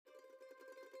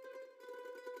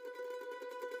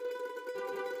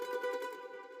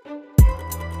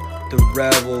The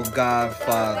Rebel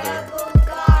Godfather.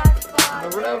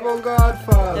 The Rebel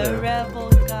Godfather. The Rebel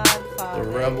Godfather. The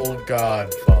Rebel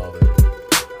Godfather.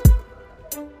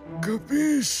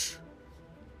 Capiche?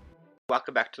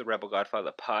 Welcome back to the Rebel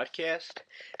Godfather podcast.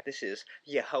 This is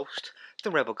your host,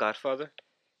 the Rebel Godfather,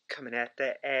 coming at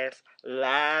that ass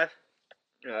live.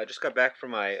 I just got back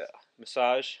from my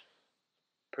massage.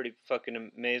 Pretty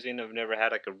fucking amazing. I've never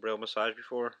had like a real massage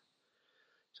before.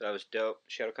 So that was dope.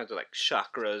 She had all kinds of like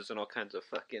chakras and all kinds of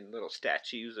fucking little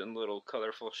statues and little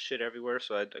colorful shit everywhere.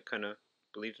 So I kind of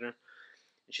believed in her.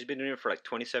 And she's been doing it for like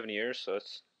 27 years. So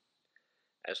it's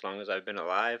as long as I've been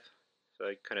alive. So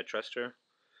I kind of trust her.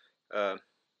 I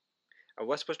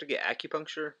was supposed to get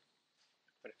acupuncture,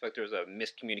 but I feel like there was a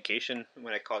miscommunication.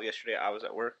 When I called yesterday, I was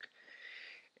at work,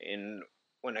 and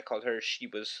when I called her, she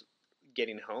was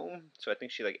getting home, so I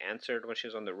think she like answered when she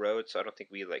was on the road, so I don't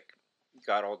think we like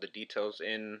got all the details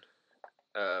in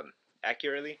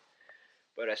accurately,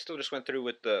 but I still just went through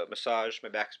with the massage. My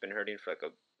back's been hurting for like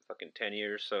a fucking 10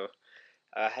 years, so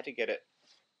I had to get it,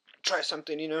 try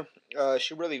something, you know.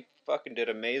 She really fucking did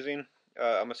amazing.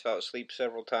 I almost fell asleep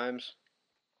several times.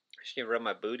 She rubbed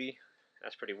my booty.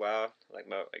 That's pretty wild. Like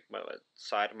my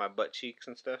side of my butt cheeks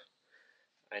and stuff.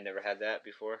 I never had that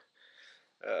before.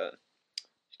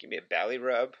 She gave me a belly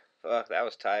rub. Fuck, that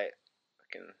was tight.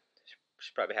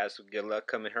 She probably has some good luck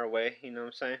coming her way. You know what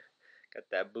I'm saying? Got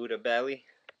that Buddha belly.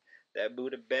 That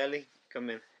Buddha belly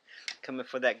coming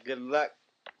for that good luck.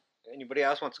 Anybody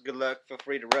else wants good luck? Feel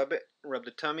free to rub it. Rub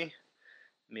the tummy.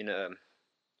 I mean,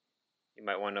 you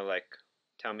might want to like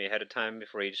tell me ahead of time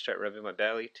before you just start rubbing my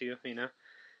belly too, you know.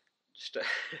 Just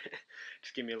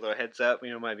just give me a little heads up.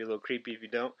 You know, it might be a little creepy if you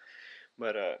don't.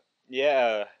 But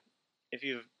yeah, if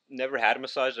you've never had a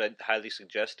massage, I'd highly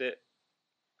suggest it.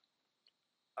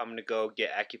 I'm gonna go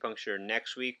get acupuncture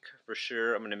next week for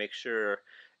sure. I'm gonna make sure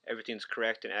everything's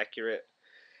correct and accurate.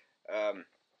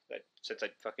 Since I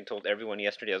fucking told everyone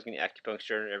yesterday I was getting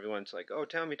acupuncture, and everyone's like, "Oh,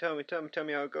 tell me how it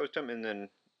goes," and then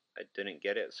I didn't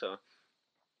get it, so.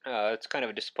 It's kind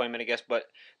of a disappointment, I guess, but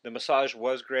the massage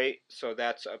was great, so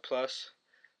that's a plus.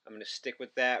 I'm going to stick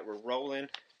with that. We're rolling,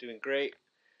 doing great.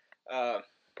 I've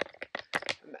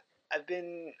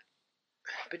been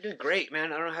doing great,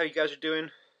 man. I don't know how you guys are doing,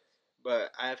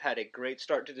 but I've had a great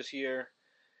start to this year.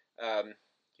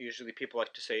 Usually people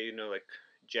like to say, you know, like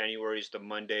January's the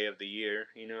Monday of the year,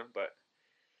 you know, but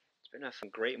it's been a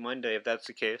great Monday if that's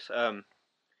the case.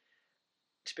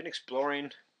 It's been exploring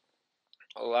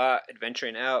a lot,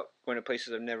 adventuring out, going to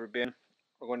places I've never been,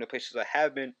 or going to places I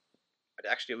have been, but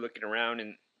actually looking around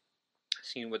and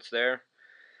seeing what's there.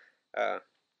 I'm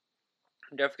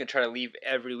definitely going to try to leave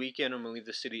every weekend. I'm going to leave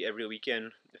the city every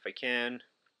weekend if I can,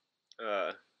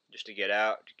 just to get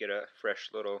out, to get a fresh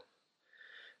little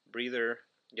breather,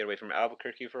 get away from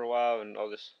Albuquerque for a while and all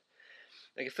this.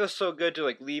 Like, it feels so good to,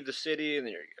 like, leave the city, and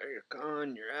then you're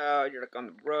gone, you're out, you're, like, on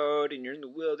the road, and you're in the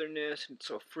wilderness, and it's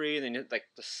so free, and then, like,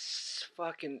 the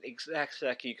fucking exact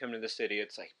second you come to the city,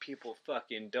 it's like, people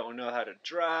fucking don't know how to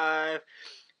drive,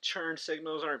 turn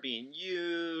signals aren't being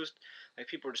used, like,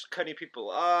 people are just cutting people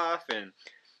off, and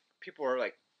people are,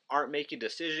 like, aren't making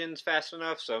decisions fast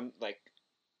enough, so, like,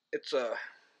 it's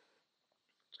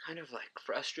kind of, like,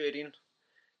 frustrating.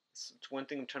 It's one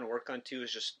thing I'm trying to work on, too,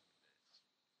 is just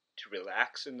to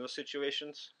relax in those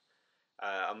situations.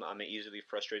 I'm an easily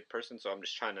frustrated person, so I'm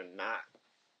just trying to not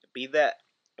be that.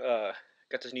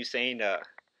 Got this new saying,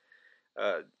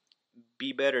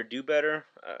 be better, do better.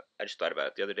 I just thought about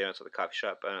it the other day. I was at the coffee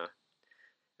shop.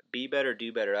 Be better,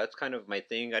 do better. That's kind of my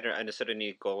thing. I don't set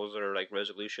any goals or like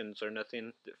resolutions or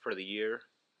nothing for the year,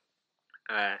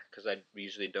 because I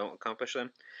usually don't accomplish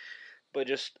them. But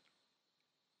just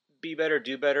be better,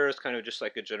 do better is kind of just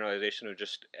like a generalization of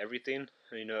just everything.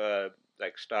 You know,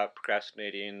 like stop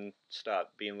procrastinating,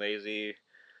 stop being lazy,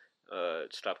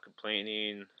 stop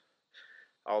complaining,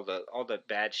 all the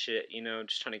bad shit. You know,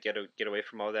 just trying to get away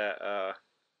from all that.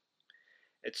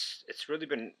 It's really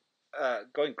been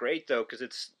going great though, because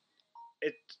it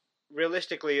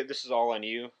realistically this is all on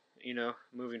you. You know,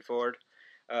 moving forward,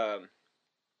 like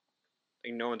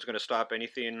no one's gonna stop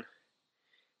anything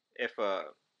if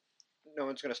no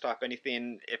one's gonna stop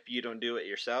anything if you don't do it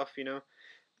yourself, you know.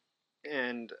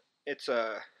 And it's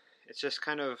just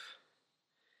kind of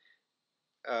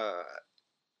uh,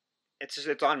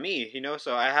 it's on me, you know.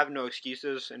 So I have no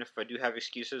excuses, and if I do have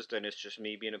excuses, then it's just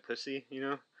me being a pussy, you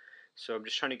know. So I'm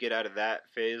just trying to get out of that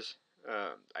phase.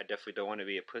 I definitely don't want to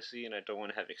be a pussy, and I don't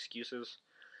want to have excuses.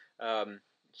 So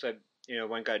I, you know,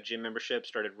 went got a gym membership,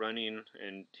 started running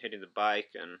and hitting the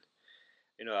bike,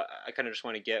 and I kind of just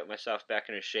want to get myself back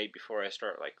into shape before I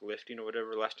start like lifting or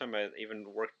whatever. Last time I even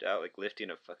worked out like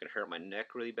lifting, I fucking hurt my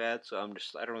neck really bad. So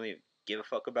I don't really give a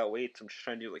fuck about weights. I'm just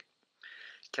trying to do like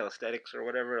calisthenics or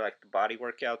whatever, like the body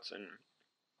workouts and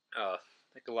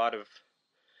like a lot of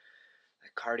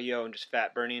like cardio and just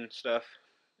fat burning stuff.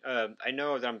 I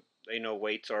know that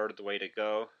weights are the way to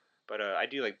go, but I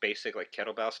do like basic like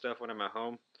kettlebell stuff when I'm at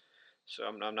home. So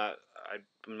I'm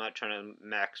not trying to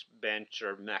max bench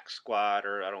or max squat,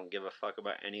 or I don't give a fuck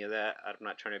about any of that. I'm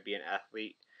not trying to be an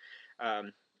athlete. I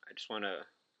just want to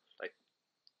like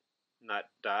not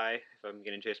die if I'm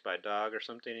getting chased by a dog or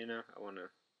something. I want to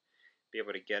be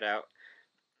able to get out.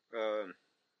 Um,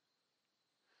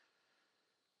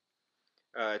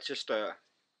 it's just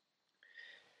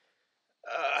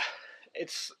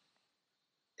it's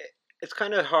it's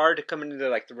kind of hard to come into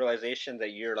like the realization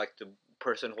that you're like the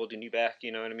person holding you back.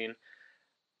 You know what I mean?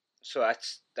 So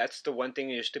that's the one thing,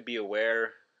 is to be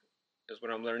aware. Is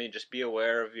what I'm learning. Just be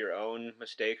aware of your own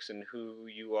mistakes and who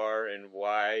you are and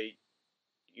why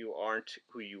you aren't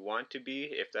who you want to be,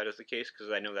 if that is the case,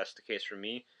 because I know that's the case for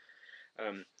me.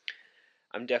 Um,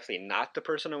 I'm definitely not the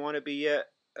person I want to be yet.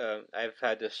 I've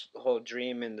had this whole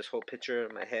dream and this whole picture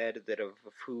in my head that of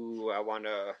who I want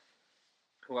to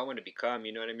become.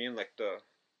 You know what I mean? Like the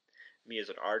me as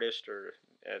an artist, or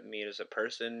me as a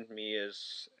person, me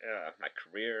as my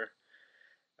career.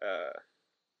 Uh,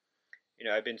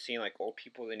 I've been seeing like old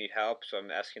people that need help, so I'm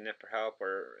asking them for help,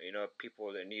 or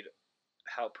people that need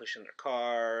help pushing their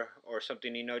car or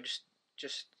something.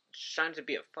 Just trying to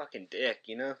be a fucking dick.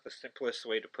 The simplest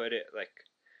way to put it. Like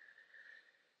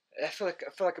I feel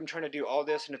like I'm trying to do all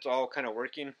this, and it's all kind of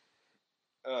working.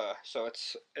 So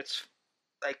it's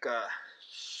like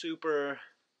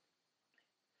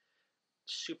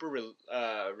super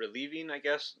relieving, I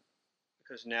guess,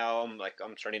 because now I'm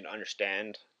starting to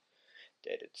understand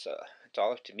that it's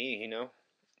all up to me.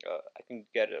 I can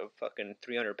get a fucking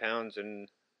 300 pounds, and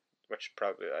which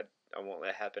probably I won't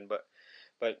let happen, but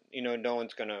no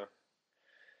one's gonna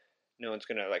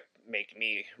like make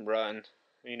me run.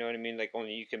 You know what I mean? Like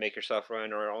only you can make yourself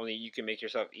run, or only you can make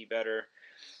yourself eat better,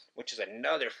 which is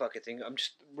another fucking thing. I'm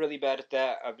just really bad at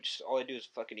that. All I do is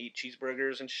fucking eat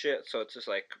cheeseburgers and shit. So it's just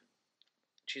like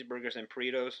cheeseburgers and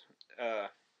burritos.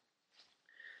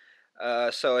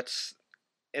 So it's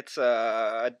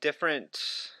a different.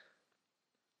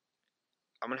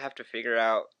 I'm gonna have to figure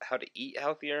out how to eat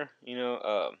healthier.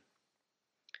 I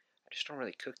just don't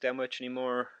really cook that much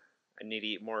anymore. I need to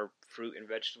eat more fruit and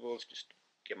vegetables, just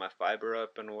get my fiber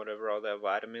up and whatever, all that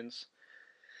vitamins.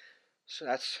 So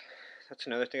that's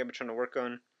another thing I've been trying to work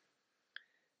on.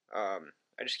 I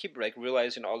just keep like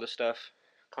realizing all this stuff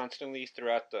constantly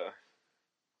throughout the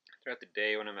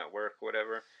day when I'm at work,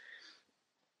 whatever.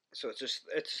 So it's just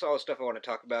all the stuff I want to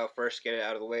talk about. First, get it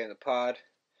out of the way in the pod.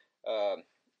 Um,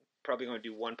 Probably going to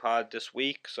do one pod this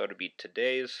week, so it'll be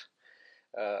today's.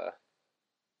 Uh,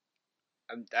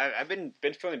 I've been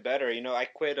feeling better. I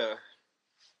quit. I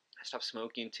stopped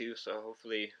smoking too, so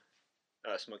hopefully,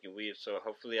 smoking weed. So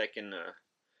hopefully I can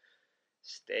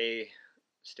stay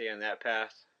on that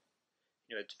path.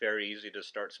 It's very easy to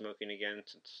start smoking again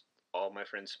since all my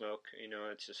friends smoke.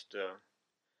 It's just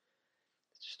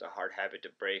a hard habit to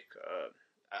break.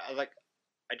 I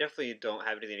definitely don't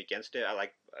have anything against it. I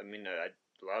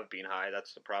love being high.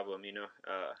 That's the problem. It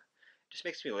just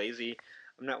makes me lazy.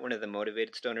 I'm not one of the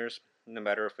motivated stoners. No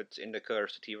matter if it's indica or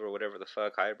sativa or whatever the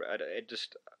fuck, hybrid.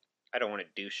 I don't want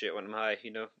to do shit when I'm high.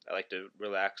 I like to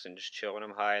relax and just chill when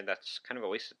I'm high, and that's kind of a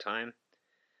waste of time.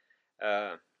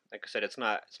 Like I said, it's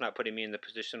not putting me in the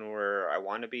position where I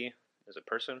want to be as a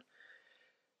person.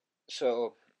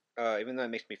 So even though it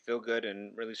makes me feel good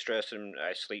and really stressed and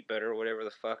I sleep better or whatever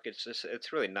the fuck,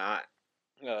 it's really not.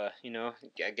 I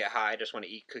get high, I just want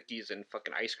to eat cookies and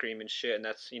fucking ice cream and shit, and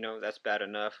that's bad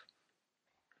enough.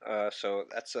 So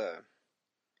that's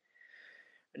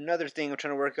another thing I'm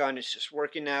trying to work on is just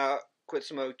working out, quit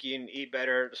smoking, eat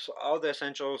better, all the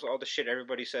essentials, all the shit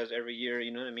everybody says every year.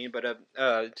 You know what I mean? But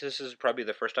this is probably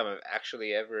the first time I've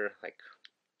actually ever like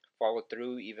followed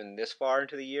through even this far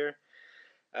into the year.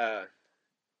 Uh,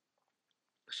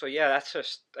 so yeah, that's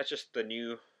just the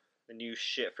new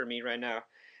shit for me right now.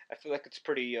 I feel like it's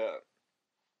pretty it's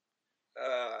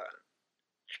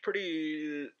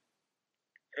pretty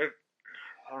I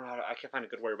don't know I can't find a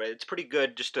good word, but it's pretty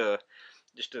good just to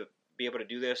be able to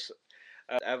do this.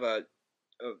 I have a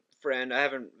friend. I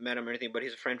haven't met him or anything, but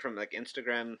he's a friend from like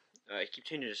Instagram. I keep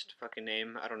changing his fucking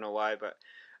name. I don't know why, but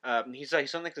he's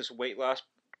on like this weight loss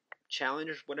challenge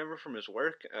or whatever from his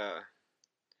work.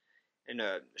 and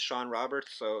Sean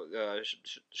Roberts. So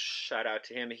shout out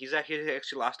to him. He actually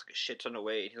lost like a shit ton of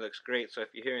weight. He looks great. So if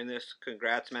you're hearing this,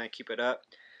 congrats, man. Keep it up.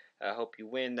 I hope you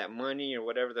win that money or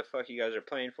whatever the fuck you guys are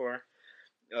playing for.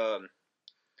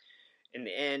 In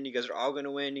the end, you guys are all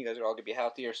gonna win. You guys are all gonna be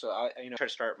healthier. So I try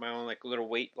to start my own like little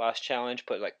weight loss challenge.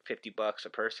 Put like $50 a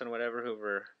person, whatever.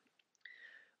 Whoever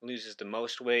loses the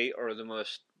most weight or the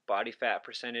most body fat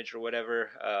percentage or whatever.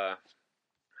 I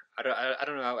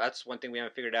don't know. That's one thing we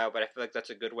haven't figured out, but I feel like that's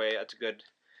a good way. That's a good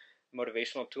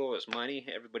motivational tool. Is money.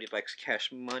 Everybody likes cash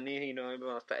money. Everyone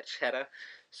wants that cheddar.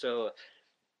 So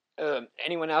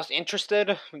anyone else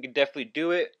interested? We could definitely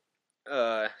do it.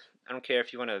 I don't care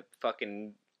if you want to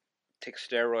fucking take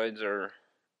steroids or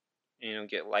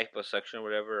get liposuction or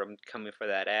whatever. I'm coming for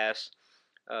that ass.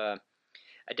 I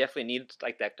definitely need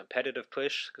like that competitive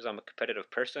push because I'm a competitive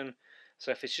person.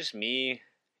 So if it's just me,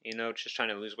 just trying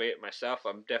to lose weight myself,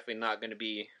 I'm definitely not going to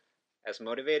be as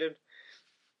motivated.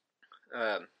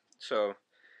 So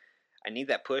I need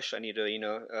that push. I need to,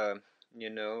 if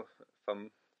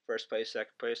I'm first place,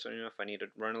 second place, or if I need to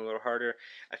run a little harder.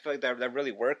 I feel like that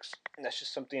really works. And that's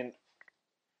just something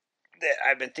that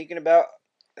I've been thinking about.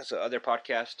 That's the other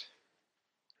podcast,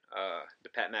 the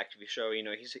Pat McAfee show.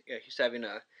 He's having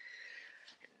a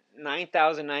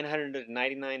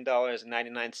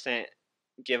 $9,999.99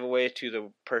 giveaway to the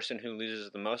person who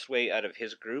loses the most weight out of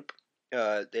his group.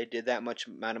 They did that much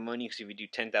amount of money because if you do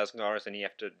 $10,000, then you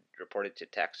have to report it to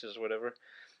taxes or whatever.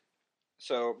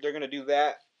 So they're gonna do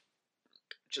that.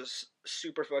 Just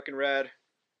super fucking rad.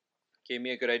 Gave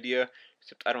me a good idea.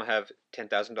 Except I don't have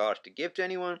 $10,000 to give to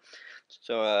anyone.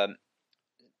 So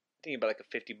thinking about like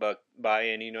a $50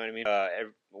 buy-in. You know what I mean?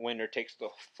 Every winner takes the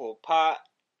full pot.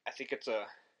 I think it's a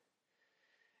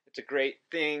great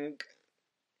thing.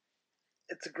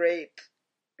 It's a great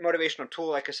motivational tool,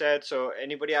 like I said. So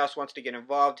anybody else wants to get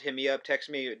involved, hit me up, text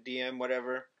me, DM,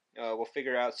 whatever. We'll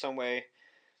figure out some way.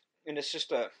 And it's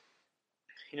just I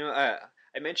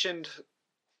mentioned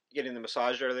getting the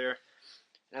massage earlier,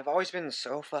 and I've always been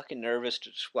so fucking nervous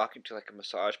to just walk into like a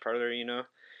massage parlor,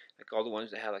 like all the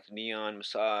ones that have like neon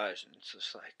massage, and it's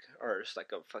just like, or it's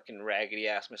like a fucking raggedy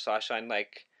ass massage sign.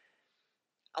 Like,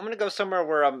 I'm gonna go somewhere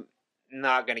where I'm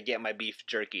not gonna get my beef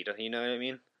jerkied. You know what I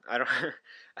mean? I don't.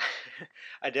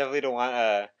 I definitely don't want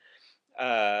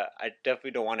I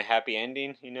definitely don't want a happy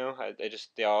ending. I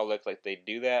just they all look like they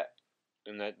do that,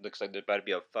 and that looks like there's about to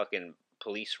be a fucking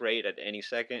police raid at any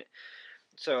second.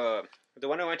 So the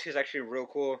one I went to is actually real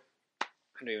cool. I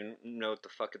don't even know what the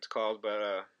fuck it's called,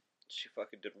 but she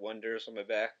fucking did wonders on my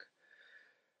back.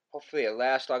 Hopefully it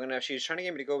lasts long enough. She was trying to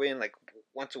get me to go in like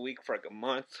once a week for like a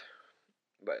month,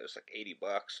 but it was like $80,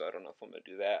 so I don't know if I'm gonna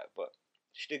do that. But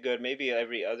she did good. Maybe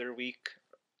every other week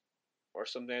or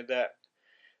something like that.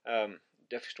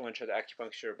 Definitely still want to try the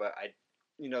acupuncture, but I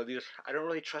don't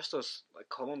really trust those like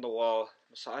hole in the wall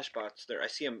massage spots. There, I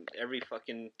see them every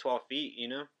fucking 12 feet,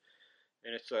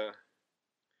 and it's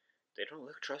they don't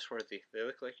look trustworthy. They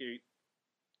look like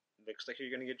looks like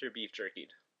you're gonna get your beef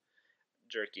jerkied.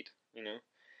 There's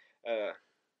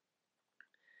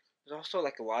also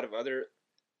like a lot of other.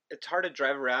 It's hard to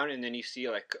drive around and then you see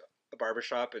like a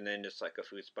barbershop and then just like a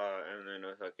food spa and then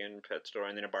a fucking pet store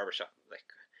and then a barbershop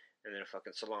and then a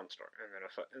fucking salon store and then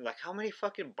like how many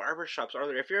fucking barbershops are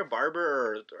there? If you're a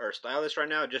barber or a stylist right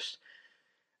now, just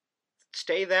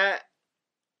stay that.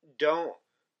 Don't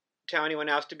tell anyone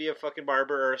else to be a fucking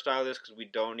barber or a stylist because we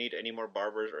don't need any more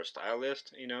barbers or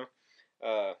stylists.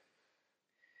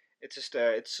 It's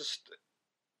just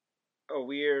a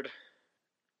weird.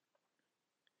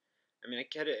 I mean, I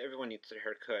get it. Everyone needs their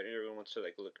haircut. Everyone wants to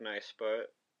like look nice,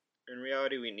 but in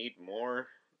reality, we need more.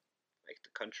 Like the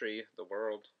country, the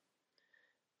world.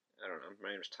 I don't know. I'm not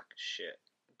even just talking shit,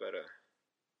 but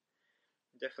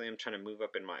definitely I'm trying to move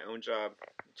up in my own job.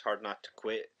 It's hard not to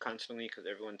quit constantly because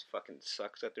everyone fucking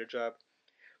sucks at their job.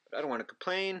 But I don't want to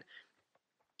complain.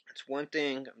 It's one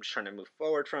thing I'm just trying to move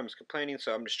forward from is complaining,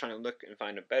 so I'm just trying to look and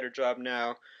find a better job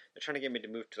now. They're trying to get me to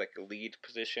move to like a lead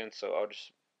position, so I'll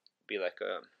just be like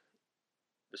the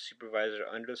supervisor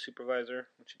under the supervisor,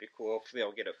 which would be cool. Hopefully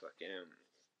I'll get a fucking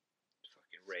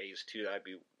raise too. That'd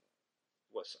be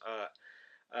what's I'll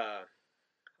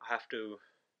have to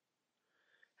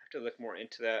look more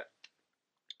into that.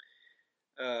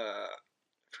 I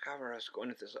forgot where I was going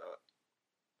with this. I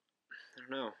don't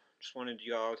know. Just wanted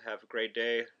y'all to have a great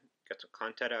day. Got some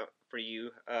content out for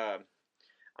you. I'm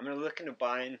gonna look into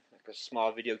buying like a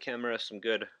small video camera, some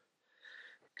good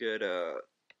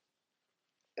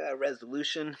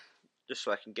resolution, just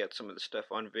so I can get some of the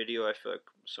stuff on video. I feel like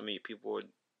some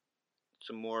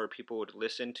more people would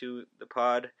listen to the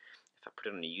pod if I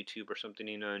put it on YouTube or something,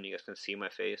 and you guys can see my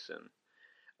face. And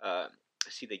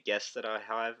see the guests that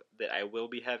I will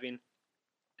be having.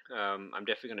 I'm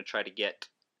definitely going to try to get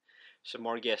some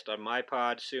more guests on my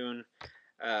pod soon.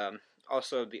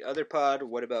 Also, the other pod,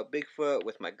 What About Bigfoot,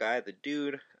 with my guy, the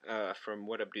dude, from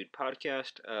What Up Dude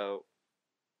podcast.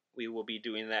 We will be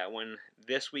doing that one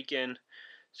this weekend.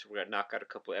 So we're going to knock out a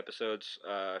couple of episodes,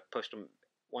 post them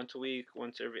once a week,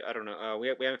 once every, I don't know. We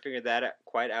haven't figured that out,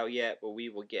 quite out yet, but we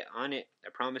will get on it. I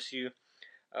promise you.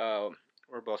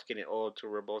 We're both getting old, so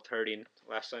we're both hurting.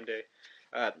 Last Sunday,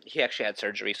 he actually had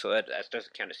surgery, so that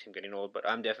doesn't count as him getting old. But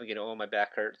I'm definitely getting old. My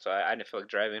back hurts, so I didn't feel like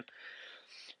driving.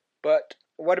 But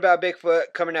What About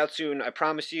Bigfoot coming out soon? I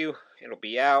promise you, it'll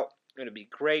be out. It'll be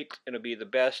great. It'll be the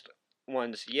best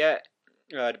ones yet.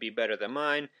 It'll be better than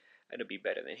mine. It'll be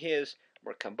better than his.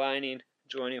 We're combining,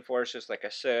 joining forces. Like I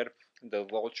said, the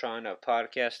Voltron of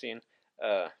podcasting.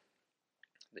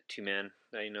 The two-man,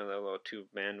 the little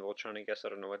two-man Voltron, I guess. I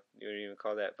don't know what you would even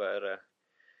call that, but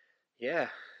yeah,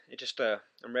 it just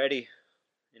I'm ready.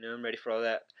 I'm ready for all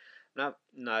that. Not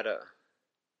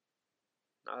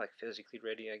like physically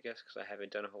ready, I guess, because I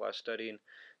haven't done a whole lot of studying,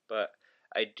 but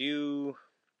I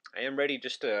am ready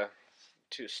just to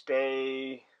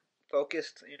stay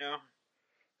focused.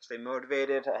 Stay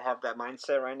motivated. I have that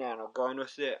mindset right now, and I'm going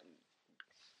with it.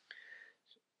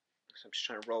 So I'm just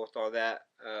trying to roll with all that.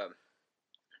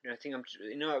 I think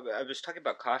I was talking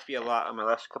about coffee a lot on my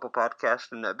last couple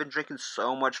podcasts, and I've been drinking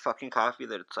so much fucking coffee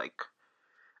that it's like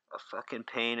a fucking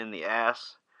pain in the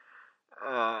ass.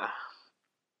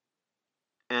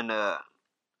 And I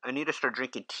need to start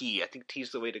drinking tea. I think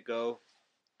tea's the way to go.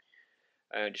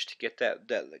 Just to get that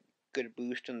like, good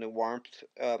boost in the warmth.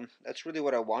 That's really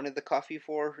what I wanted the coffee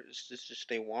for, is just to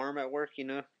stay warm at work,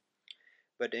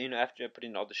 But, after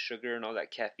putting all the sugar and all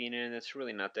that caffeine in, it's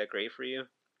really not that great for you.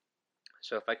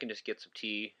 So if I can just get some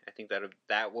tea, I think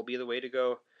that will be the way to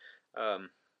go. I'm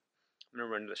going to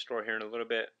run to the store here in a little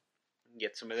bit and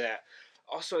get some of that.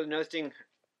 Also, another thing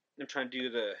I'm trying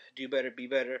to do better, be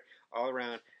better all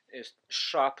around is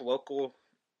shop local.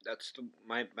 That's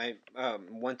my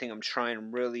one thing I'm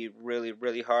trying really, really,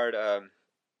 really hard.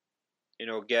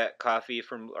 Get coffee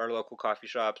from our local coffee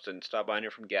shops and stop buying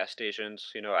it from gas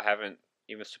stations. I haven't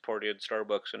even supported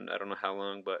Starbucks in I don't know how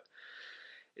long, but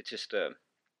it's just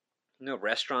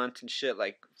restaurants and shit,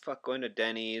 like, fuck going to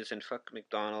Denny's and fuck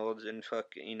McDonald's and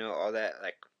fuck, all that,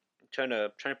 like, trying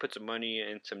to put some money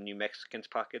in some New Mexicans'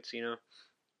 pockets,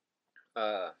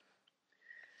 I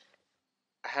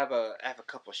have a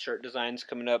couple of shirt designs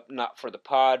coming up, not for the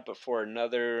pod, but for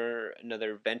another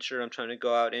venture I'm trying to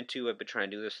go out into. I've been trying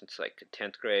to do this since, like,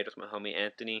 10th grade with my homie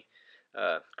Anthony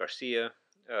Garcia.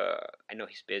 I know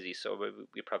he's busy, so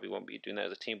we probably won't be doing that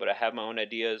as a team, but I have my own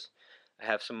ideas. I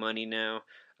have some money now.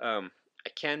 I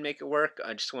can make it work.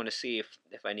 I just want to see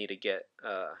if I need to get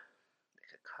like a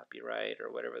copyright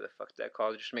or whatever the fuck that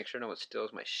called. Just make sure no one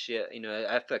steals my shit.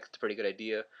 I feel like it's a pretty good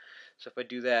idea. So if I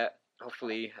do that,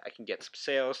 hopefully I can get some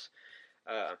sales.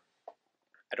 I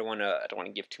don't want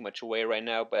to give too much away right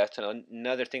now, but that's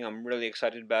another thing I'm really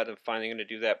excited about. I'm finally going to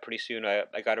do that pretty soon. I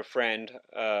got a friend,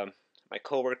 my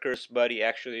coworker's buddy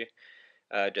actually,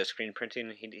 does screen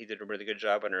printing. He did a really good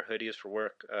job on our hoodies for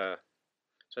work.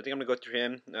 So I think I'm going to go through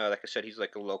him. Like I said, he's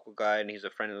like a local guy, and he's a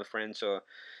friend of a friend. So,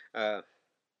 I'm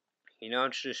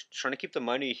just trying to keep the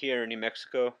money here in New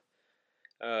Mexico.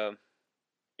 Walmart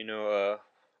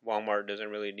doesn't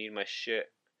really need my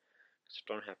shit. So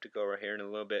I don't have to go right here in a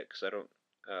little bit because I don't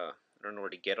know where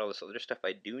to get all this other stuff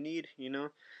I do need,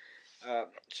 So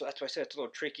that's why I said it's a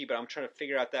little tricky, but I'm trying to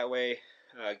figure out that way,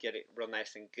 get it real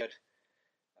nice and good.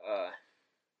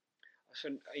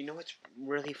 So, what's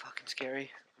really fucking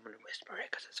scary? I'm gonna whisper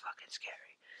it because it's fucking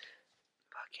scary.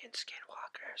 Fucking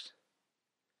skinwalkers.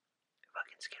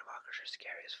 Fucking skinwalkers are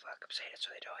scary as fuck. I'm saying it so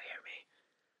they don't hear me.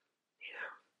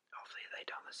 Hopefully they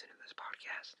don't listen to this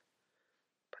podcast.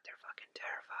 But they're fucking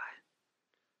terrifying.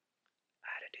 I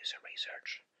had to do some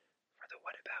research for the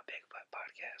What About Bigfoot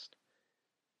podcast.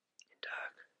 And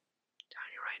Doug, I'm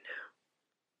telling you right now,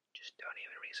 just don't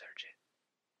even research it.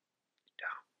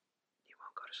 Don't. You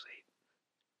won't go to sleep.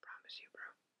 Promise you, bro.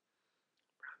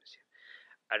 Promise you.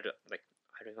 I don't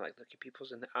even like looking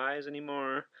people's in the eyes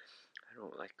anymore. I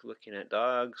don't like looking at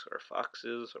dogs or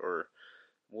foxes or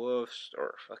wolves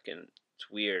or fucking. It's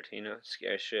weird,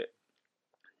 scary shit.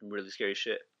 Really scary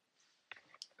shit.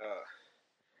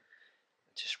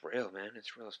 It's just real, man.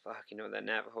 It's real as fuck. That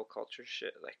Navajo culture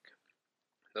shit. Like,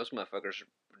 those motherfuckers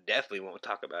definitely won't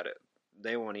talk about it.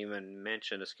 They won't even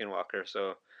mention a skinwalker.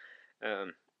 So,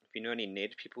 if you know any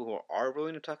Native people who are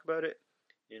willing to talk about it,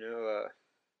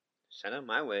 send them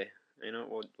my way.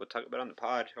 We'll talk about it on the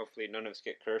pod. Hopefully none of us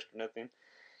get cursed or nothing.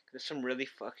 There's some really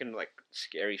fucking like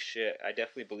scary shit. I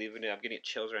definitely believe in it. I'm getting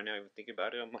chills right now even thinking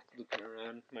about it. I'm like looking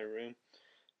around my room.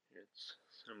 It's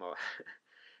I'm all,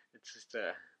 it's just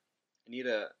I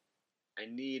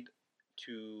need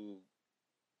to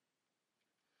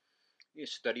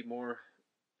study more.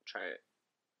 Try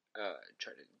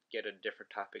try to get a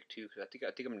different topic too, because I think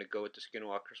I'm gonna go with the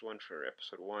Skinwalkers one for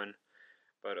episode 1.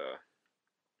 But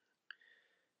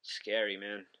scary,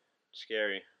 man,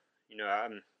 scary. I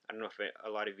don't know if a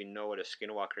lot of you know what a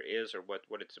skinwalker is or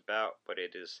what it's about, but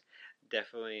it is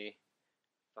definitely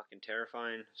fucking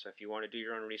terrifying. So if you want to do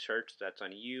your own research, that's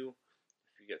on you.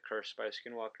 If you get cursed by a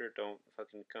skinwalker, don't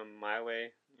fucking come my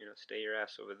way. Stay your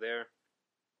ass over there.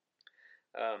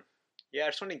 Yeah, I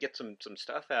just want to get some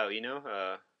stuff out. I don't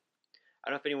know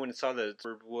if anyone saw the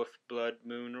wolf blood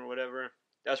moon or whatever.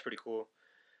 That was pretty cool.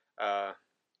 Uh,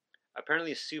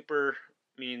 Apparently, super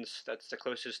means that's the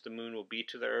closest the moon will be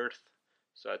to the Earth.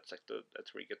 So that's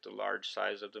where you get the large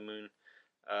size of the moon.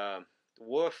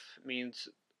 Wolf means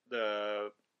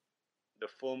the the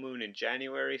full moon in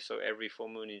January. So every full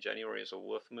moon in January is a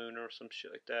wolf moon or some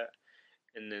shit like that.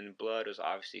 And then blood is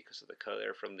obviously because of the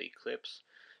color from the eclipse.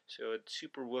 So it's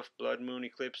super wolf blood moon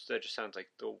eclipse. That just sounds like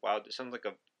the wild. It sounds like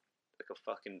a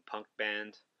fucking punk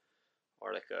band,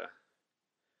 or like one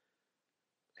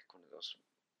of those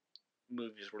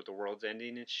movies where the world's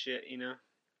ending and shit.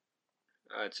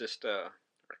 It's just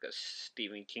like a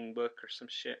Stephen King book or some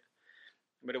shit.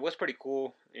 But it was pretty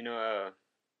cool. It's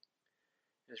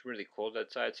really cold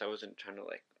outside, so I wasn't trying to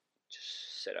like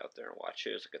just sit out there and watch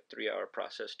it. It was like a 3-hour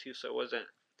process too, so it wasn't.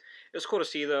 It was cool to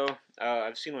see though.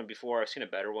 I've seen one before. I've seen a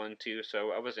better one too,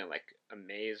 so I wasn't like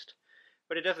amazed,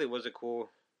 but it definitely was a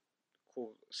cool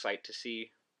sight to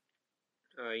see.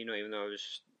 Even though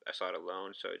I saw it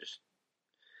alone, so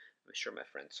I'm sure my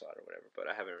friends saw it or whatever, but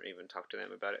I haven't even talked to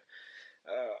them about it.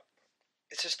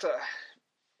 It's just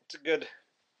it's a good.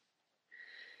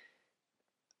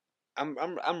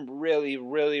 I'm really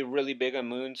really really big on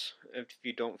moons. If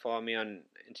you don't follow me on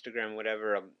Instagram,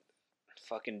 whatever,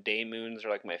 fucking day moons are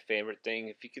like my favorite thing.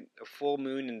 If you can, a full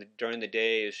moon during the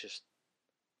day is just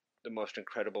the most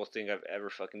incredible thing I've ever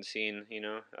fucking seen.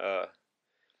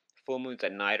 Full moons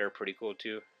at night are pretty cool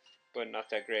too, but not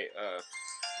that great.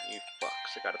 You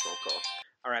fucks, I got a phone call.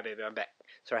 All right, baby, I'm back.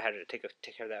 Sorry, I had to take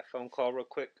care of that phone call real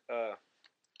quick. I don't know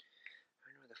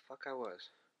where the fuck I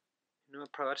was.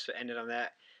 Probably I'll just end it on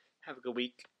that. Have a good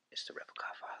week. It's the Rebel God.